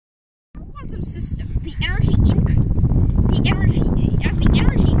quantum system, as the energy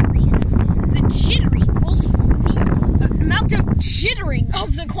increases, the jittering, also the amount of jittering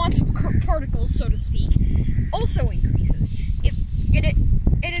of the quantum particles, so to speak, also increases.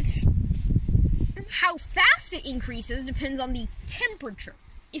 It's how fast it increases depends on the temperature.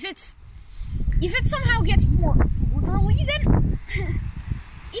 If it somehow gets more early, then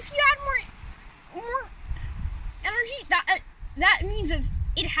if you add more energy, that means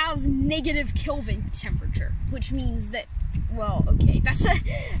it has negative Kelvin temperature, which means that, well, okay, that's a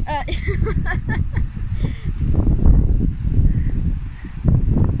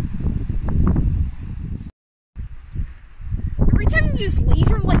every time you use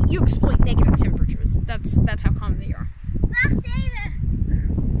laser light, you exploit negative temperatures. That's how common they are. I'm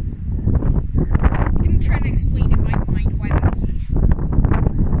gonna try to explain in my mind why that's true.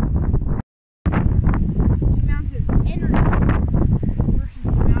 The amount of energy versus the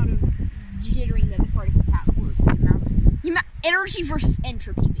amount of jittering that the particles have, or the amount energy versus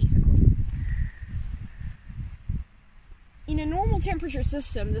entropy, basically. In a normal temperature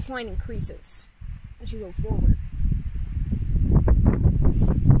system, this line increases as you go forward.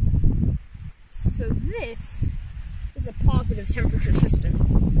 So this is a positive temperature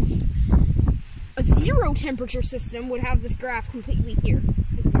system. A zero temperature system would have this graph completely here.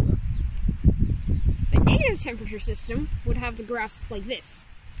 A negative temperature system would have the graph like this.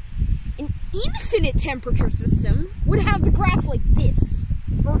 An infinite temperature system would have the graph like this,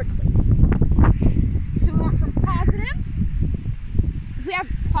 vertically. So we went from positive. If we have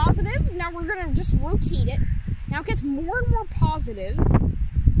positive, now we're going to just rotate it. Now it gets more and more positive.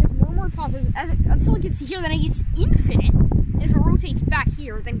 Positive until it gets to here, then it gets infinite, and if it rotates back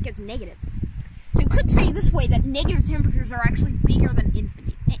here, then it gets negative. So you could say this way that negative temperatures are actually bigger than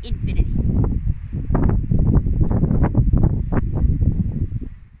infinity.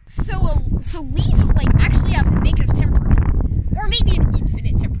 So laser light actually has a negative temperature, or maybe an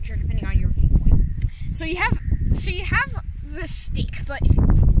infinite temperature, depending on your viewpoint. So you have this stick, but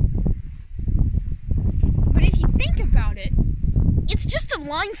if you think about it, it's just a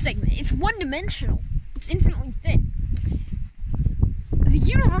line segment. It's one-dimensional. It's infinitely thin. The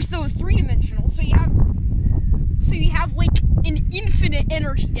universe, though, is three-dimensional, so you have like an infinite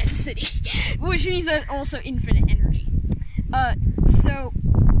energy density, which means that also infinite energy. But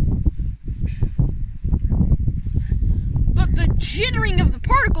the jittering of the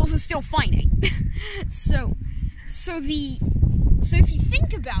particles is still finite. So if you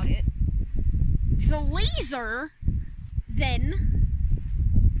think about it, the laser then,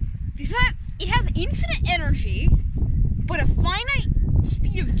 because it has infinite energy, but a finite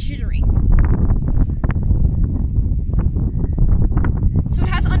speed of jittering. So it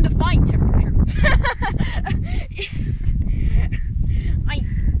has undefined temperature.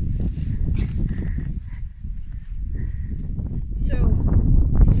 So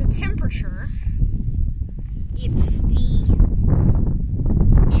the temperature, it's the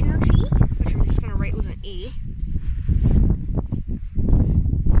energy, which I'm just going to write with an A.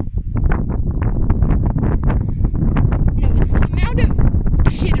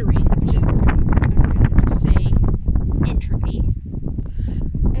 Jittering, which is, I'm going to say, entropy,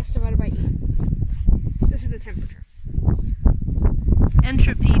 S divided by E. This is the temperature.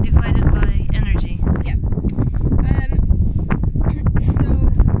 Entropy divided by energy. Yeah. So,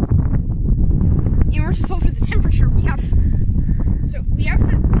 in order to solve for the temperature, we have to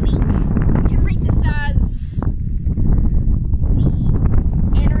we can write this as the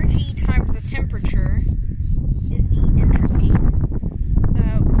energy times the temperature is the entropy.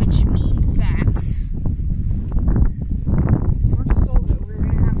 Which means that in order to solve it, we're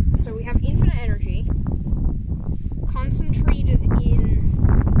going to have, so we have infinite energy concentrated in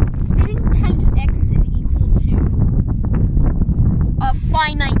infinity times x is equal to a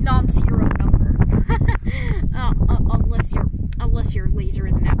finite non-zero number, unless your laser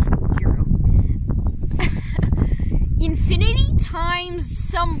is an absolute zero. Infinity times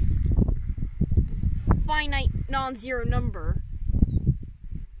some finite non-zero number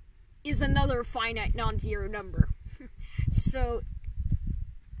is another finite non-zero number. So,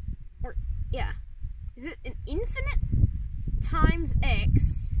 is it an infinite times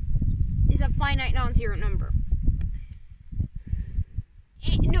x is a finite non-zero number?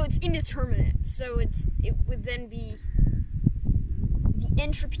 No, it's indeterminate. So it would then be, the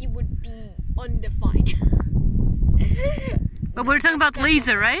entropy would be undefined. But we're talking about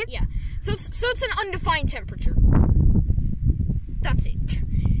laser, right? Yeah. So it's an undefined temperature. That's it.